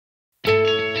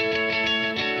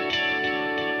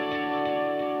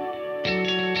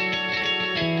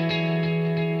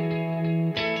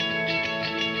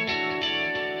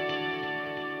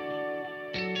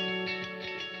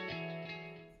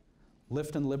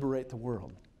lift and liberate the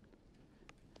world.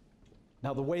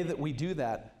 Now, the way that we do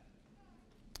that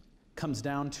comes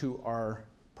down to our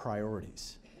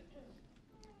priorities.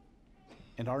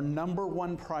 And our number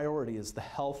one priority is the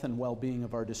health and well-being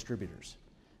of our distributors.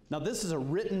 Now, this is a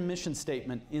written mission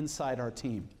statement inside our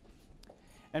team.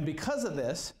 And because of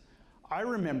this, I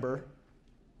remember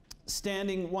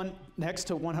standing next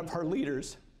to one of our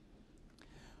leaders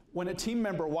when a team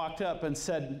member walked up and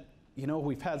said, you know,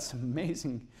 we've had some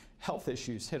amazing health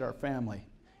issues hit our family,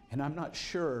 and I'm not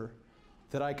sure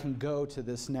that I can go to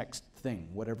this next thing,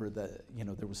 whatever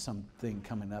there was something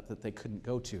coming up that they couldn't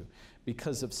go to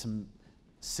because of some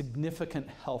significant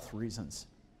health reasons.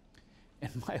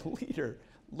 And my leader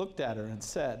looked at her and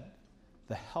said,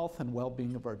 the health and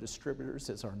well-being of our distributors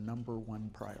is our number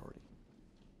one priority.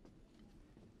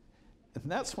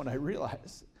 And that's when I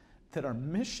realized that our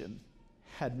mission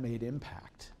had made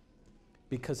impact,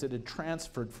 because it had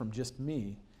transferred from just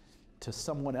me to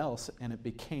someone else, and it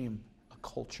became a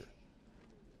culture.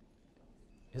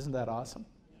 Isn't that awesome?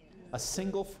 A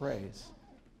single phrase.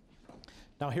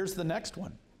 Now here's the next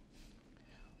one.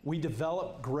 We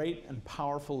develop great and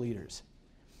powerful leaders.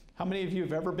 How many of you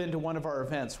have ever been to one of our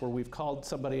events where we've called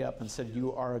somebody up and said,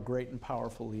 you are a great and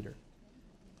powerful leader?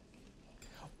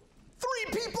 3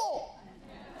 people!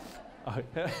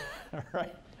 All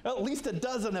right. At least a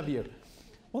dozen of you.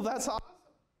 Well, that's awesome.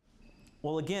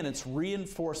 Well, again, it's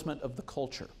reinforcement of the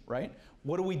culture, right?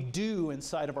 What do we do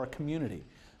inside of our community?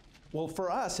 Well,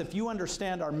 for us, if you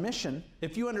understand our mission,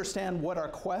 if you understand what our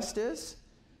quest is,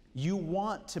 you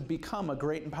want to become a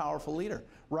great and powerful leader,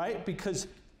 right? Because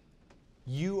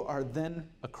you are then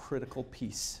a critical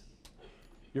piece.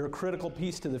 You're a critical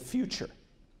piece to the future.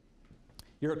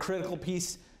 You're a critical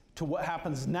piece to what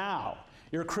happens now.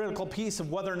 You're a critical piece of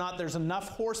whether or not there's enough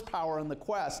horsepower in the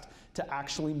quest to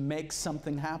actually make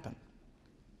something happen.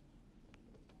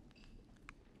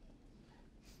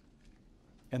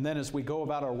 And then as we go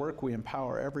about our work, we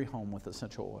empower every home with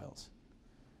essential oils.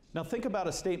 Now think about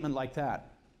a statement like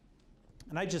that.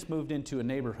 And I just moved into a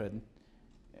neighborhood,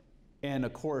 and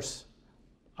of course,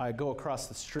 I go across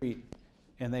the street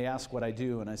and they ask what I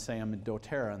do, and I say I'm in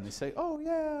doTERRA, and they say, oh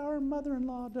yeah, our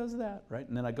mother-in-law does that, right?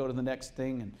 And then I go to the next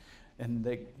thing, and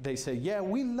they say, yeah,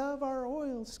 we love our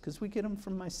oils because we get them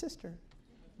from my sister,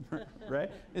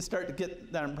 right? You start to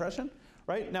get that impression,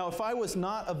 right? Now, if I was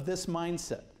not of this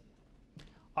mindset,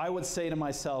 I would say to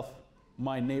myself,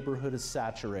 my neighborhood is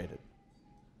saturated.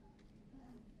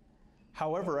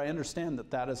 However, I understand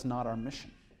that that is not our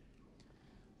mission.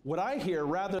 What I hear,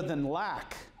 rather than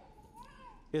lack,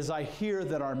 is I hear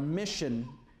that our mission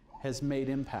has made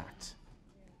impact.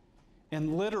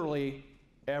 And literally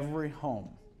every home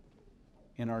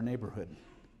in our neighborhood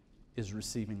is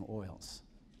receiving oils.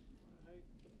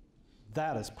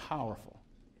 That is powerful.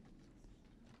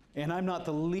 And I'm not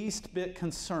the least bit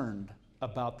concerned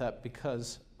about that,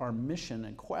 because our mission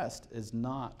and quest is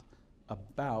not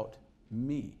about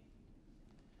me.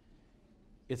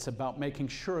 It's about making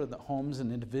sure that homes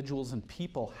and individuals and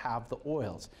people have the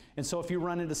oils. And so if you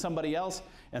run into somebody else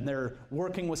and they're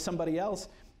working with somebody else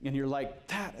and you're like,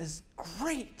 that is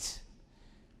great,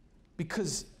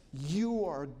 because you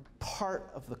are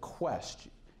part of the quest.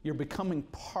 You're becoming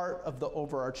part of the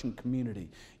overarching community.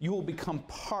 You will become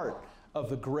part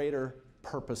of the greater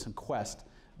purpose and quest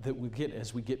that we get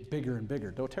as we get bigger and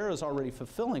bigger. doTERRA is already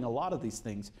fulfilling a lot of these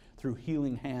things through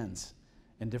Healing Hands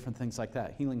and different things like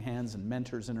that. Healing Hands and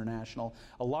Mentors International.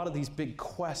 A lot of these big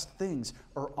quest things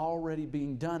are already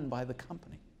being done by the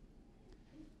company.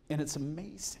 And it's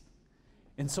amazing.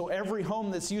 And so every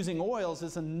home that's using oils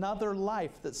is another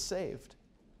life that's saved.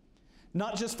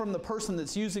 Not just from the person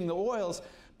that's using the oils,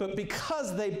 but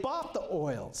because they bought the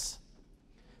oils.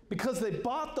 Because they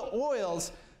bought the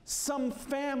oils, some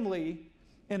family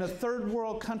in a third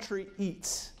world country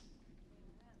eats.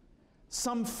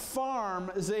 Some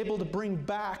farm is able to bring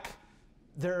back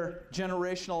their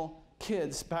generational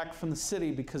kids back from the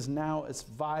city because now it's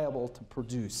viable to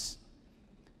produce.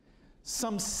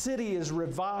 Some city is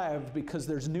revived because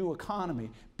there's new economy,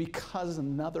 because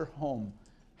another home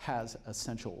has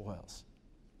essential oils.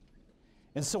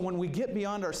 And so when we get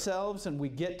beyond ourselves and we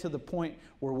get to the point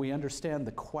where we understand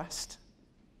the quest,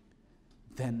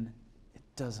 then it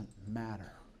doesn't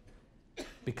matter.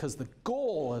 Because the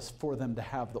goal is for them to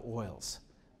have the oils.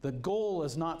 The goal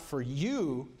is not for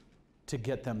you to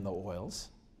get them the oils.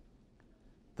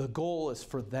 The goal is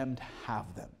for them to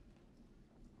have them,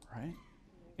 right?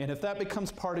 And if that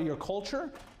becomes part of your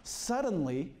culture,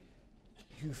 suddenly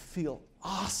you feel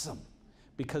awesome,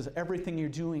 because everything you're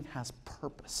doing has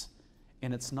purpose.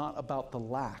 And it's not about the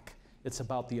lack, it's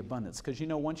about the abundance. Because you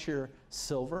know, once you're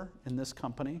silver in this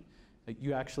company,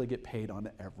 You actually get paid on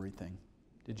everything.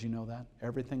 Did you know that?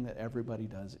 Everything that everybody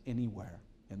does anywhere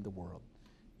in the world,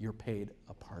 you're paid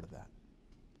a part of that.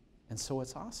 And so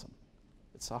it's awesome.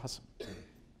 It's awesome.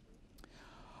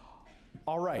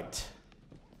 All right.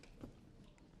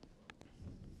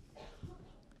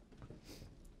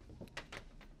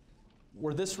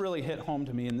 Where this really hit home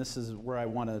to me, and this is where I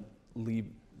want to leave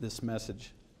this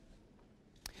message,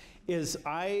 is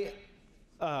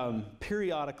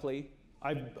periodically,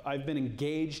 I've been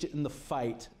engaged in the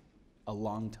fight a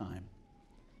long time.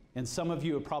 And some of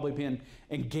you have probably been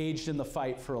engaged in the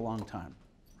fight for a long time,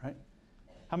 right?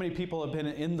 How many people have been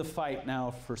in the fight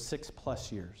now for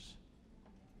 6+ years?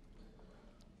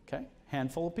 Okay,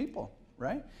 handful of people,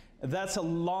 right? That's a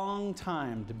long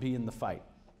time to be in the fight,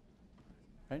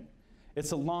 right?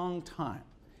 It's a long time.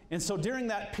 And so during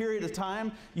that period of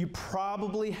time, you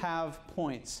probably have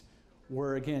points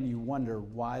where, again, you wonder,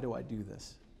 why do I do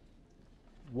this?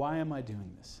 Why am I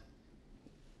doing this?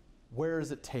 Where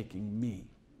is it taking me?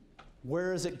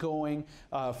 Where is it going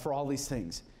for all these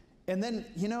things? And then,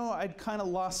 you know, I'd kind of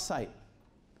lost sight.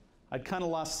 I'd kind of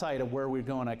lost sight of where we're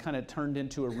going. I kind of turned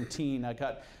into a routine. I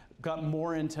got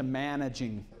more into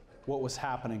managing what was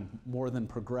happening more than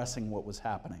progressing what was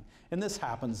happening. And this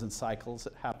happens in cycles.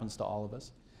 It happens to all of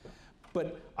us.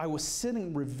 But I was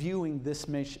sitting reviewing this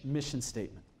mission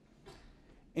statement.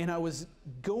 And I was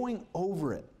going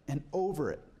over it and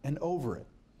over it and over it.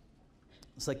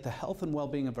 It's like the health and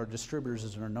well-being of our distributors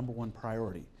is our #1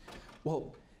 priority.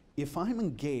 Well, if I'm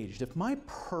engaged, if my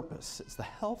purpose is the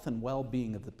health and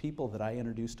well-being of the people that I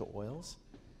introduce to oils,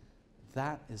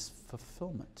 that is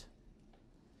fulfillment.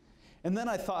 And then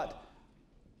I thought,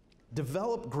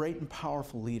 develop great and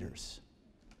powerful leaders.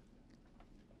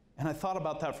 And I thought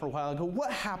about that for a while. I go,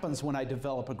 what happens when I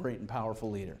develop a great and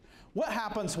powerful leader? What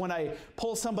happens when I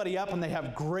pull somebody up and they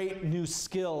have great new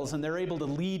skills and they're able to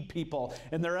lead people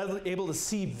and they're able to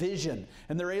see vision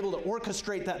and they're able to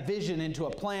orchestrate that vision into a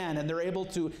plan and they're able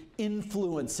to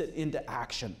influence it into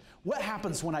action? What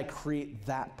happens when I create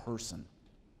that person?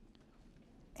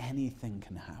 Anything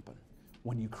can happen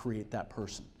when you create that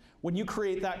person. When you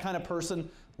create that kind of person,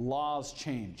 laws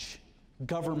change,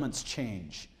 governments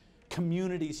change,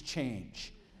 communities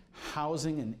change,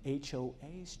 housing and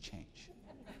HOAs change,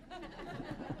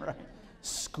 right?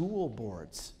 School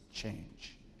boards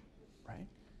change, right?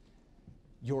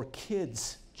 Your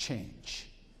kids change.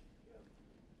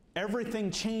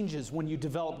 Everything changes when you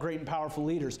develop great and powerful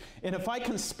leaders. And if I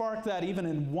can spark that even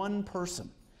in one person,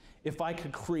 if I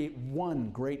could create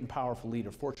one great and powerful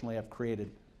leader, fortunately I've created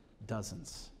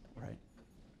dozens, right?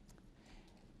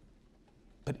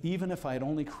 But even if I had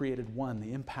only created one,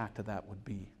 the impact of that would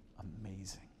be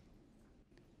amazing.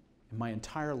 And my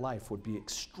entire life would be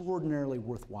extraordinarily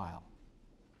worthwhile.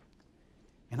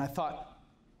 And I thought,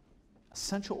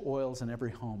 essential oils in every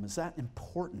home, is that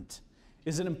important?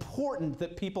 Is it important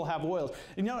that people have oils?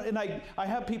 And, you know, and I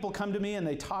have people come to me and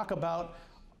they talk about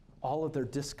all of their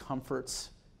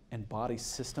discomforts and body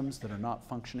systems that are not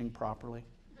functioning properly.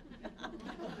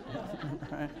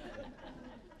 Right?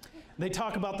 They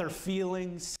talk about their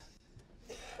feelings,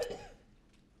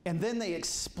 and then they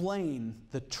explain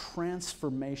the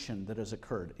transformation that has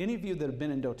occurred. Any of you that have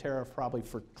been in doTERRA probably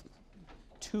for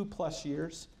 2+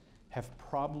 years have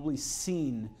probably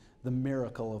seen the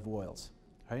miracle of oils,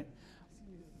 right?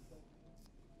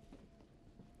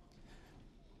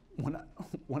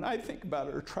 When I think about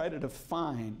it or try to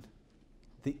define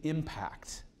the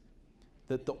impact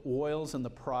that the oils and the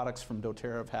products from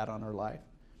doTERRA have had on our life,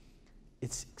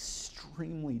 it's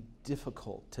extremely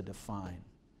difficult to define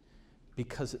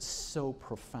because it's so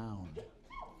profound.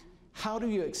 How do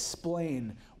you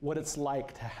explain what it's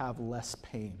like to have less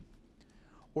pain,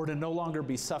 or to no longer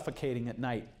be suffocating at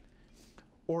night,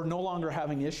 or no longer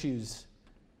having issues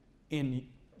in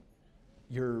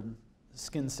your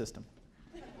skin system?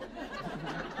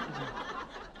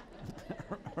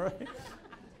 Right?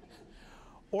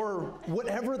 Or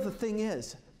whatever the thing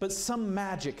is, but some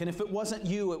magic. And if it wasn't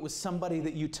you, it was somebody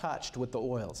that you touched with the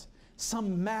oils.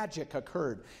 Some magic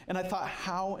occurred. And I thought,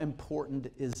 how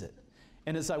important is it?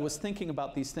 And as I was thinking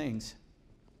about these things,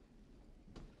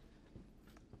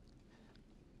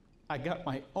 I got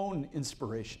my own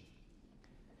inspiration.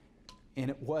 And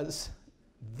it was,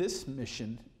 this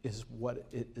mission is what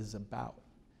it is about.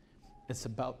 It's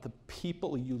about the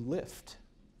people you lift.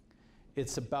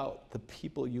 It's about the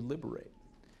people you liberate.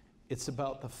 It's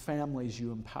about the families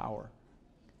you empower.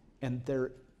 And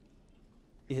there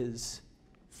is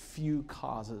few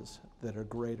causes that are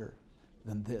greater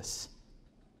than this.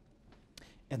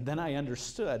 And then I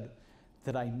understood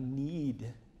that I need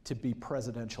to be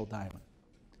presidential diamond.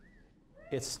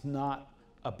 It's not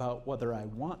about whether I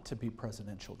want to be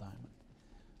Presidential Diamond.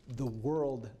 The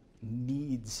world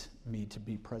needs me to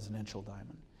be Presidential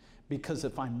Diamond, because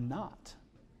if I'm not,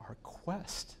 our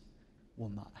quest will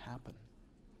not happen.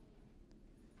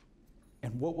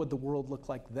 And what would the world look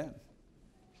like then?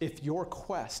 If your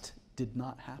quest did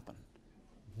not happen,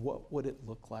 what would it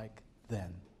look like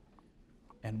then?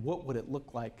 And what would it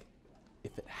look like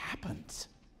if it happened?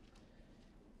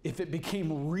 If it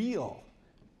became real?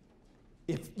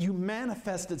 If you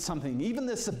manifested something? Even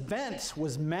this event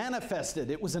was manifested.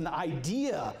 It was an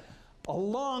idea a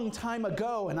long time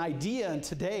ago, an idea, and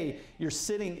today you're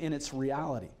sitting in its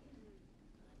reality.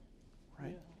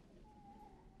 Right?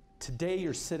 Today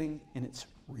you're sitting in its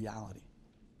reality.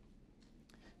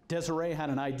 Desiree had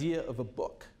an idea of a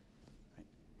book. Right?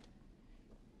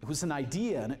 It was an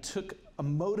idea, and it took a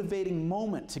motivating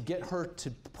moment to get her to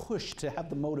push, to have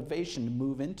the motivation to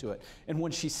move into it. And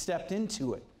when she stepped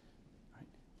into it, right,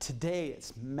 today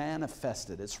it's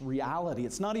manifested, it's reality.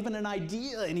 It's not even an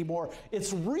idea anymore.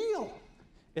 It's real.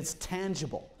 It's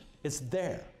tangible. It's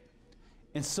there.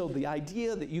 And so the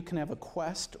idea that you can have a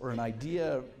quest, or an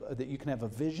idea that you can have a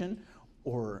vision,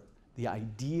 or the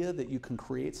idea that you can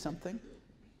create something,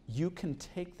 you can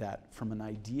take that from an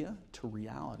idea to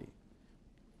reality.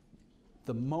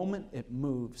 The moment it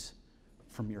moves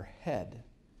from your head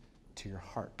to your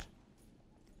heart.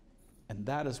 And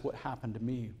that is what happened to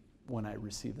me when I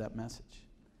received that message.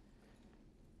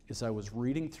 Is I was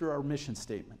reading through our mission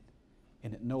statement,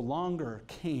 and it no longer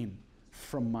came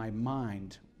from my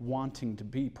mind wanting to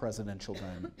be Presidential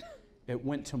Diamond. It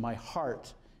went to my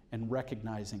heart and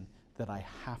recognizing that I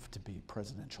have to be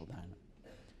Presidential Diamond.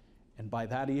 And by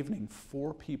that evening,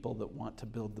 4 people that want to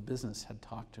build the business had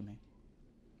talked to me.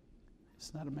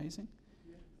 Isn't that amazing?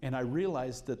 Yeah. And I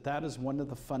realized that that is one of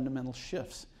the fundamental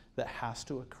shifts that has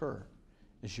to occur,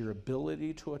 is your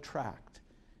ability to attract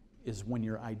is when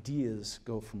your ideas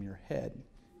go from your head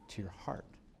to your heart,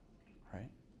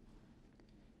 right?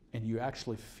 And you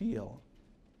actually feel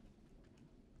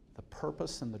the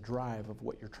purpose and the drive of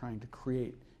what you're trying to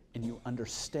create, and you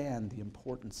understand the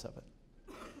importance of it.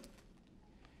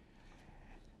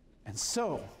 And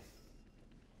so,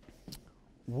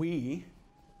 we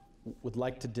would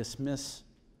like to dismiss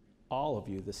all of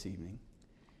you this evening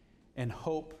and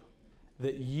hope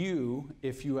that you,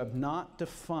 if you have not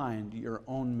defined your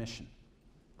own mission,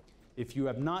 if you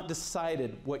have not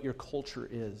decided what your culture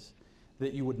is,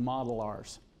 that you would model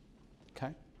ours,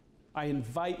 okay? I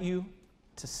invite you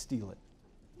to steal it,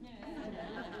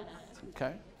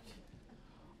 okay?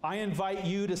 I invite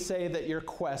you to say that your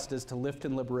quest is to lift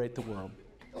and liberate the world.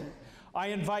 I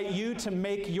invite you to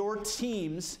make your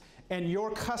teams and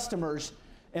your customers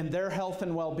and their health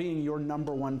and well-being your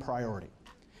 #1 priority.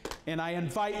 And I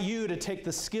invite you to take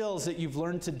the skills that you've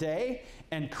learned today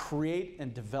and create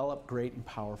and develop great and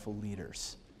powerful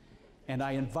leaders. And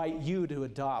I invite you to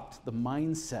adopt the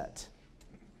mindset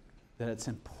that it's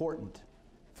important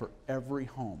for every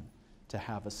home to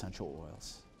have essential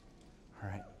oils. All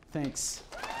right, thanks.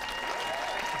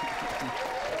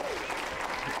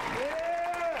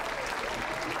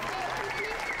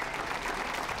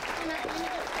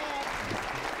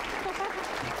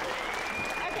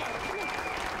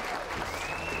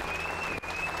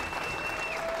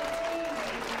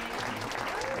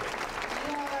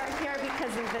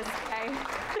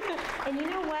 And you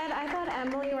know what? I thought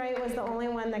Emily Wright was the only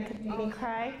one that could make me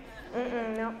cry.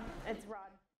 Nope, it's wrong.